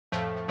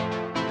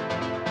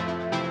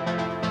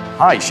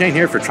Hi, Shane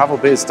here for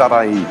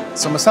TravelBiz.ie.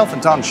 So myself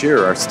and Don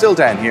Shearer are still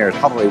down here at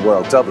Holiday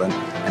World Dublin,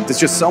 and there's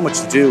just so much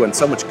to do and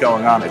so much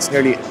going on, it's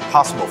nearly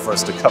impossible for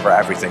us to cover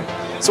everything.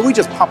 So we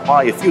just popped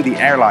by a few of the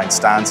airline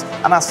stands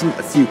and asked them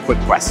a few quick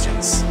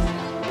questions.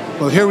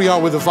 Well, here we are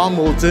with Yvonne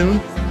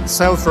Muldoon,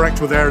 Sales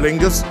Director with Aer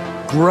Lingus.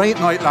 Great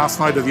night last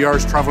night at the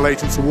Irish Travel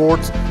Agents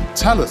Awards.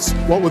 Tell us,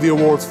 what were the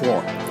awards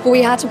for?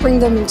 We had to bring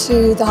them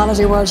to the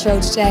Holiday World show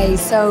today,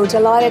 so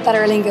delighted that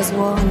Aer Lingus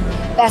won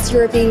Best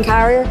European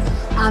Carrier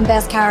and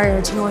Best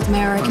Carrier to North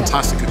America.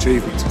 Fantastic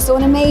achievement. So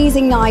an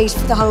amazing night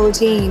for the whole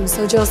team.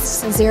 So just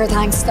sincere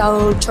thanks to the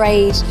whole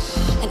trade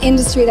and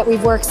industry that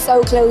we've worked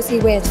so closely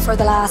with for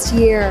the last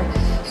year,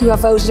 who have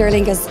voted Aer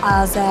Lingus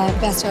as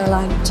Best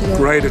Airline to Europe.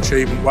 Great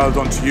achievement. Well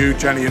done to you,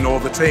 Jenny, and all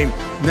the team.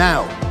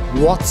 Now,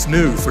 what's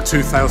new for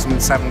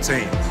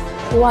 2017?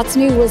 What's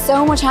new? Well,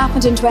 so much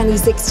happened in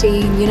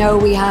 2016. You know,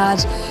 we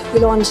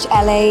launched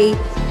LA,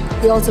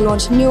 we also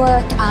launched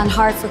Newark and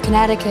Hartford,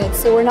 Connecticut.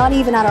 So we're not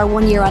even at our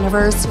 1 year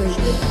anniversary.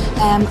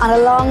 And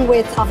along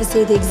with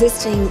obviously the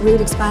existing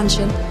route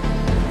expansion,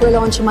 we're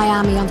launching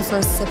Miami on the 1st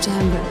of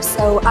September.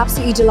 So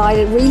absolutely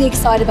delighted, really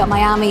excited about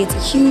Miami. It's a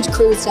huge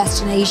cruise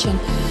destination.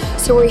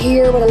 So we're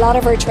here with a lot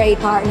of our trade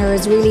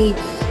partners, really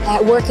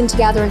working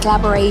together in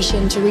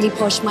collaboration to really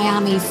push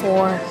Miami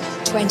for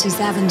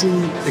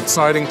 2017.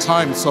 Exciting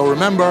time. So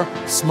remember,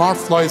 Smart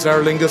Flies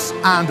Aer Lingus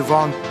and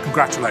Yvonne,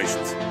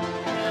 congratulations.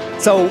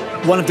 So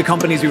one of the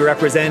companies we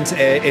represent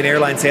in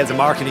airline sales and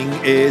marketing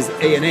is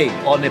ANA,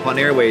 All Nippon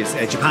Airways,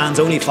 Japan's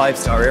only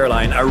 5-star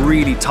airline, a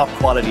really top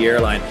quality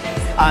airline.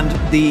 And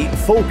the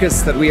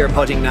focus that we are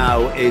putting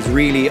now is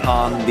really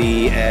on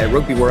the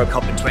Rugby World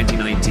Cup in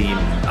 2019.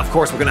 Of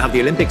course, we're going to have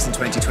the Olympics in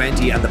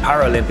 2020 and the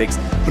Paralympics,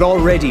 but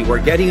already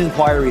we're getting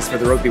inquiries for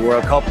the Rugby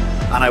World Cup,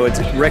 and I would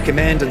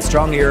recommend and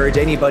strongly urge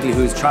anybody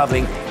who's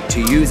travelling to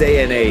use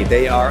ANA.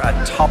 They are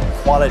a top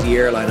quality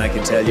airline, I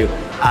can tell you,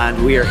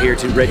 and we are here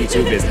to ready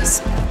to do business.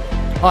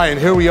 Hi, and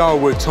here we are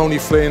with Tony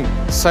Flynn,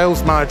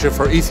 Sales Manager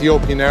for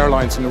Ethiopian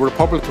Airlines in the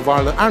Republic of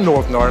Ireland and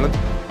Northern Ireland.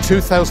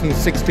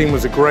 2016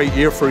 was a great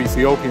year for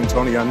Ethiopian,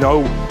 Tony. I know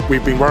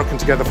we've been working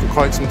together for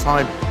quite some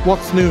time.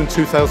 What's new in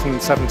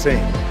 2017?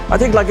 I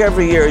think like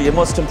every year you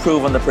must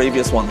improve on the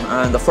previous one,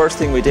 and the first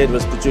thing we did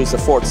was produce a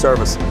fourth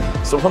service.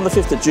 So from the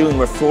 5th of June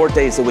we're 4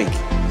 days a week,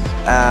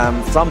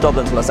 from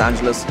Dublin to Los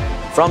Angeles,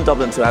 from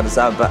Dublin to Addis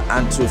Ababa,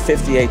 and to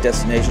 58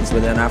 destinations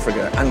within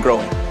Africa and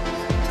growing.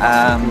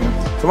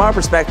 From our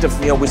perspective,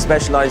 we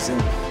specialise in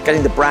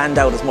getting the brand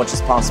out as much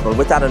as possible.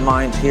 With that in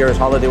mind, here at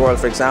Holiday World,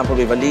 for example,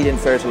 we have a lead-in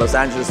fare to Los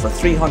Angeles for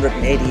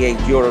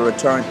 €388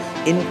 return,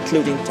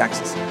 including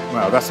taxes.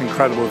 Wow, that's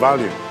incredible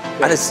value.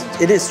 And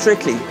it is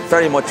strictly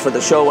very much for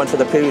the show and for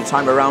the period of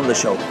time around the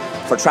show,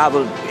 for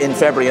travel in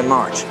February and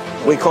March.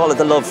 We call it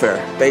the Love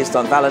Fare, based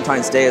on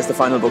Valentine's Day as the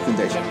final booking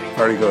date.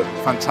 Very good,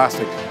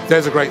 fantastic.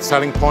 There's a great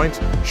selling point,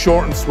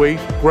 short and sweet.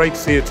 Great to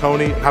see you,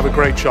 Tony, and have a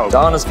great show.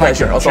 Don, it's a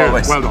pleasure, as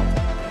always. Well done.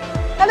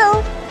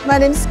 Hello, my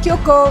name is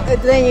Kyoko,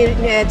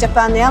 in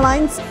Japan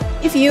Airlines.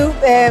 If you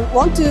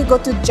want to go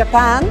to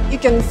Japan, you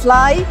can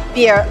fly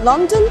via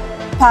London,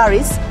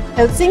 Paris,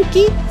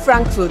 Helsinki,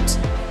 Frankfurt,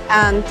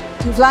 and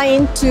to fly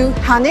into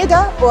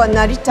Haneda or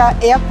Narita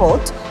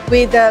Airport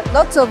with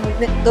lots of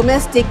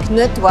domestic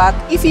network.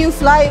 If you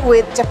fly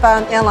with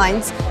Japan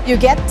Airlines, you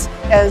get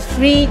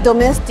free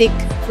domestic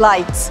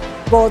flights,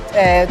 both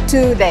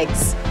 2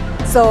 legs.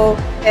 So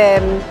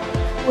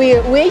we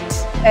wait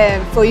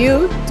for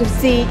you to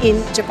see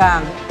in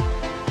Japan.